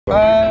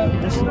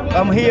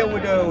I'm here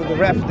with the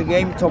ref of the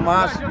game,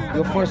 Tomas.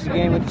 Your first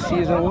game of the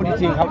season. What do you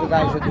think? How the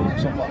guys are doing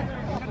so far?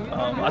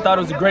 I thought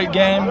it was a great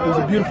game. It was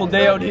a beautiful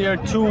day out here.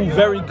 Two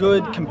very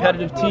good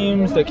competitive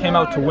teams that came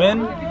out to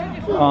win.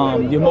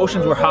 The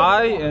emotions were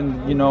high,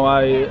 and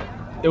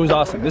it was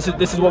awesome. This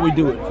is what we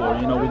do it for.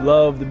 We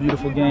love the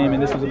beautiful game,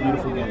 and this was a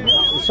beautiful game.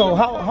 So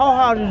how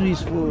hard is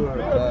this for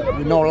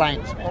no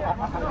linesman?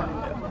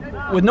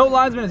 With no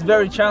linesman, it's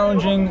very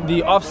challenging.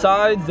 The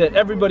offsides that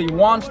everybody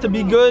wants to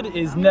be good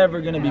is never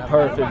going to be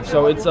perfect.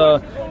 So it's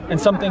and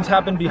some things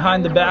happen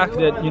behind the back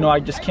that I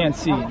just can't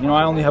see.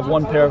 I only have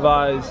one pair of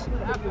eyes,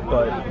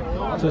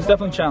 so it's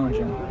definitely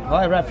challenging. All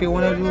right, Raf, you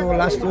want to do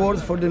last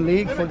words for the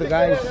league, for the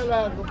guys?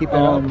 Keep it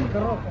up.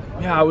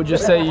 Yeah, I would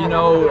just say,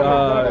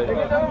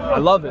 I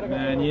love it,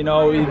 man.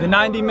 The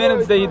 90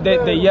 minutes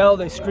they yell,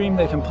 they scream,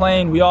 they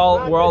complain. We're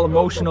all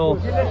emotional,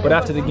 but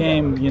after the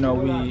game,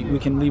 we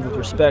can leave with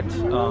respect,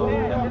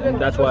 and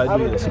that's why I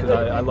do this, because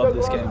I love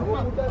this game.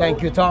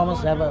 Thank you,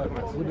 Thomas. Have a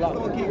good luck.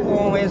 Estou aqui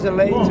com o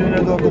Ezelay,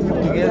 treinador do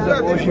Portuguesa.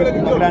 Hoje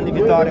uma grande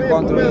vitória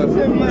contra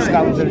os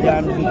Cabo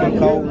Verdeanos do Kel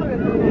Kau,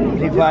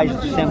 rivais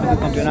sempre do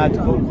campeonato.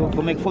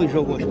 Como é que foi o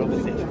jogo hoje para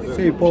vocês?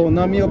 Sim,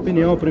 na minha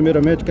opinião,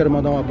 primeiramente quero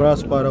mandar um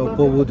abraço para o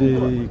povo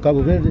de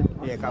Cabo Verde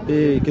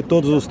e que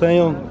todos os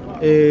tenham.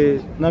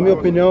 Na minha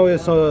opinião,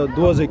 são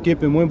duas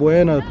equipes muito boas,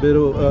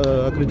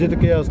 acredito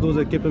que as duas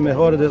equipes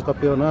melhores desse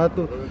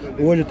campeonato.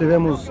 Hoje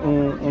tivemos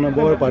uma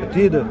boa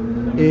partida,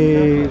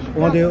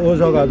 onde os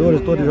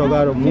jogadores todos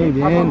jogaram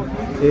muito bem,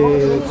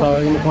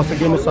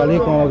 conseguimos sair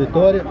com a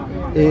vitória,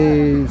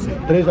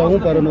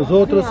 3-1 para nós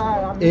outros.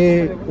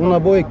 Uma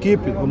boa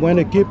equipe,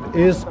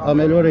 é a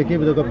melhor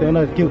equipe do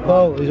campeonato. Kel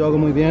Kau joga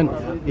muito bem.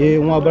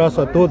 Um abraço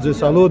a todos e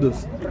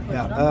saludos.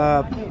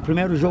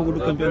 Primeiro jogo do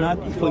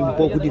campeonato foi um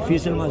pouco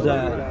difícil, mas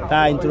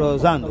está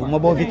entrosando. Uma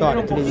boa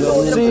vitória.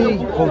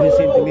 Sim,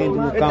 convincentemente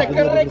no campo do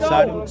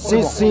adversário.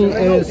 Sim,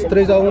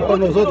 3-1 para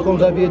nós outros, como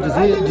já havia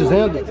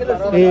dizendo.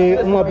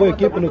 Uma boa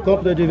equipe no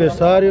campo do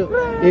adversário.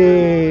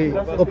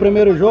 O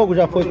primeiro jogo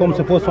já foi como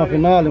se fosse uma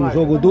final, um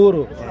jogo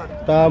duro.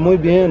 Está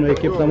muito bem, a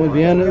equipe está muito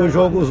bem.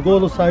 Os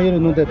golos saíram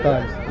no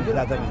detalhe.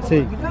 Exatamente.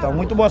 Sim. Então,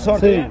 muito boa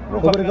sorte. Sim,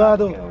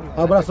 obrigado.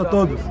 Um abraço a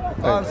todos.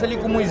 Estamos ali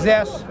com o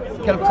Moises,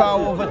 Kel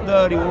Kau Vs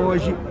Portuguesa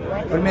hoje.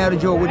 Primeiro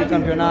jogo de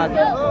campeonato.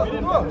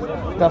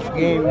 Tough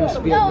game, um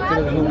espírito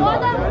 3-1.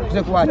 O que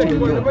você acha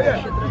do jogo?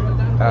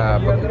 Para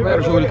o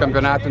primeiro jogo de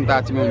campeonato não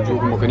está um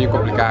jogo um pouquinho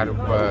complicado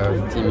para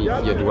o time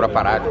que é dura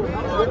parado,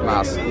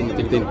 mas não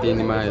tem que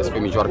entender, mas foi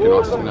melhor que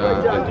nós dentro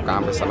do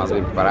campo, está mais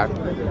bem preparado.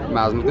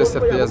 Mas não tenho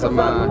certeza que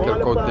Kel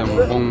Kau tem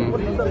uma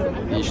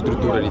boa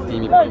estrutura de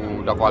time para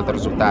dar volta ao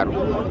resultado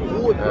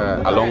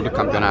ao longo do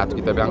campeonato,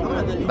 que também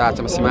está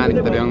uma semana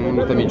que também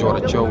não tem melhor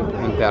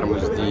em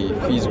termos de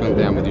físico, em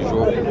termos de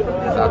jogo.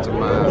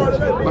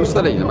 Mas está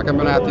ali, no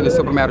campeonato, nesse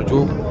primeiro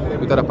jogo,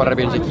 eu estou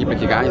parabéns à equipe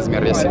que ganha,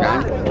 merece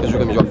ganhar, que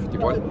joga melhor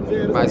futebol,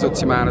 mas outra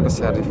semana está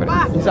sendo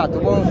diferente. Exato,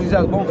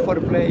 bom for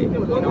play,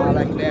 I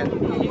like that.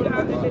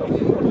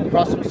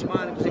 Próxima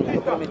semana você pode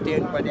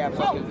prometer para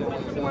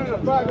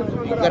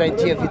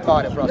garantir a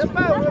vitória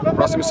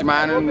próxima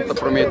semana não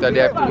promete a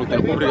DEP, não tem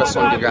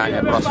obrigação de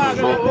ganhar o próximo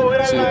jogo,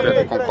 se não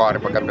quer concorrer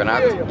para o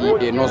campeonato,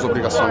 e é nossa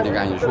obrigação de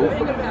ganhar o jogo,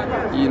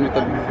 e não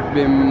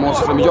também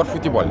mostra o melhor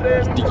futebol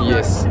de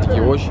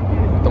que hoje.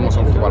 Estamos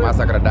um futebol mais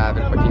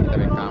agradável para quem está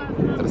em campo.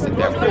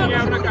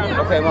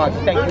 Ok,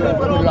 Moises, thank you.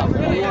 Good luck.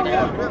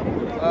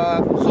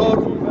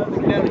 Zoru,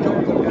 primeiro jogo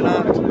do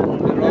campeonato.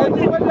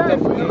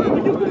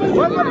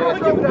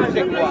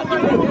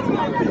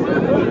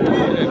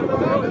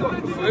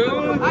 Foi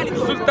um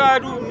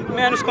resultado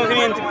menos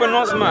conveniente para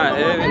nós, mas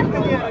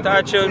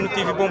não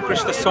tive boa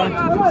prestação.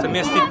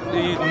 Também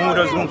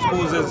demora algumas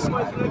coisas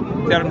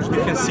em termos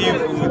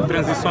defensivos,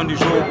 transição de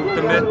jogo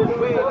também.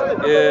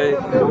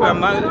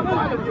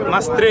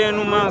 Mais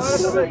treino,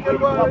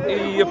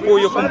 e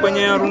apoio ao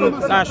companheiro,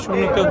 acho que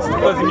não tem que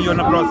fazer melhor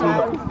na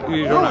próxima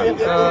jornada.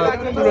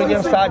 Por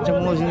adversário,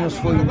 o Moises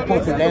foi um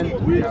pouco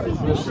lento,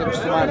 nós estamos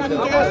acostumados a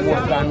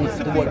mostrar um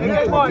futebol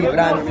muito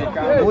vibrante.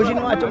 Hoje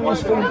não acho que o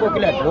Moises foi um pouco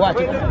lento, eu acho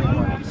que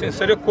sim,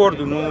 estou de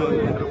acordo, não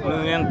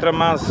entra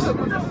mais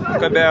na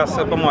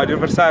cabeça para o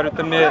adversário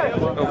também,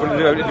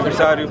 o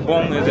adversário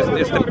bom,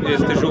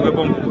 este jogo é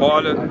bom de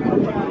bola,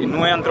 e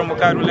não entra um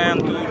bocado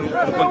lento,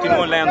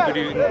 continua lento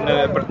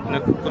na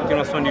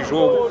continuação de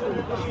jogo,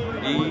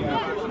 e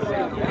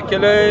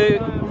aquela é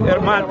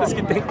maltas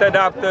que tem que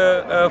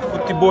adaptar a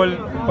futebol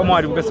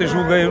para o porque se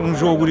joga um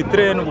jogo de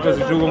treino, porque se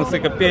joga um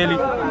secapele,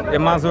 é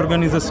mais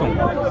organização.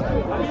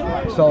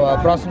 A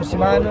próxima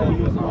semana,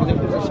 o que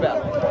você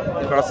espera?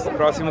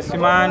 Próxima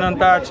semana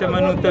mas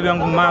também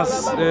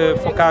mais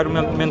focado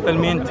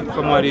mentalmente,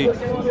 como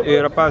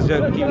o rapaz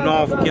aqui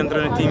novo que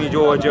entra no time de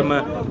hoje,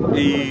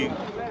 e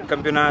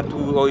campeonato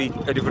ou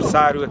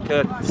adversário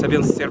que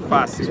sabem ser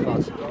fácil,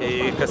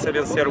 e que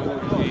sabem ser o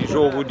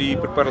jogo de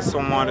preparação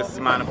uma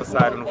semana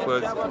passada não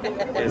foi,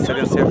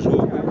 sabem ser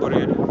jogo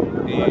correr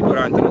e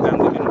durante 90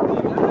 minutos.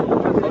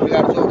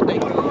 Obrigado, Zoru.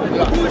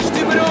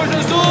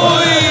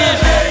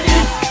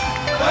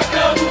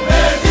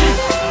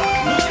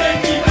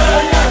 Thank you.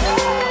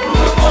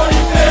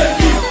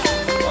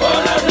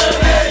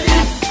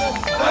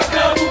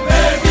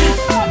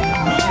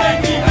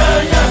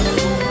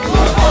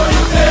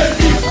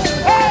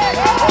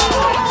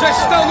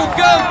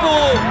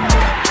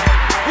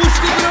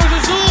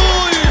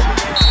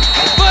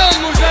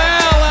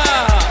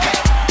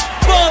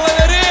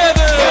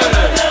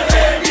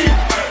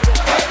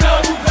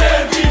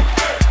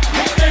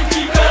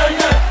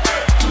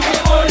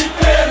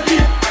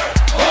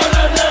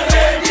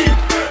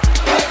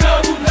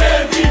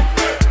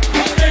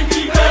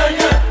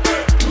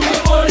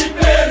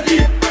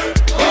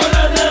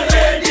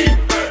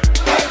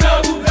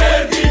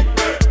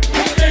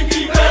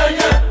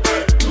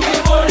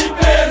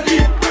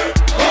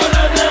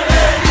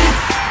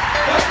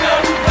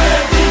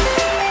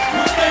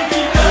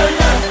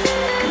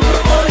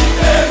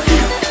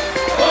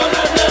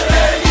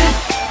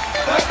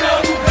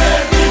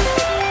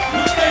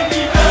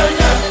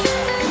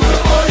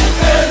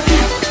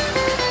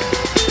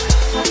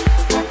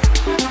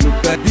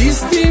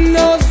 Viste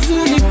nos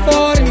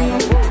uniforme,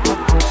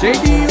 cheio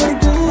de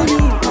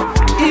orgulho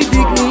e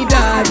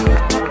dignidade.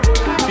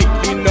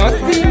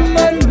 Pequenote,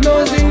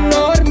 manos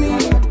enorme,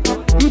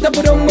 dá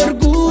por um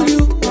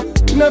orgulho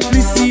na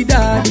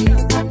felicidade.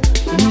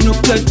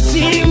 Nunca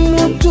tive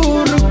muito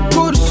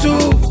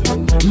recurso,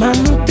 mas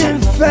não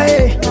tem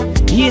fé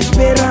e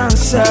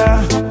esperança.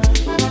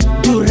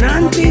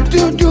 Durante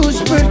todos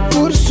os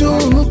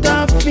percursos, não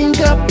tá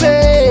finca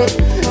pé,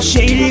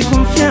 cheio de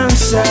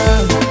confiança.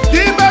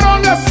 De Barão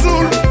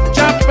Sul,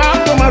 já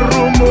pago uma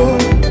rumo.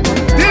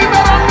 De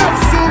Barão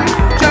Sul,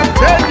 já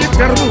pegue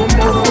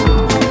perrumo.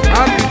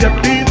 Aqui de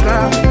pita,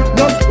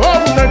 nos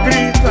povos da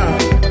grita.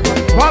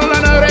 Bola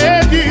na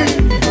rede,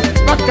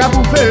 pra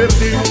Cabo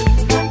Verde.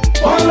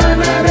 Bola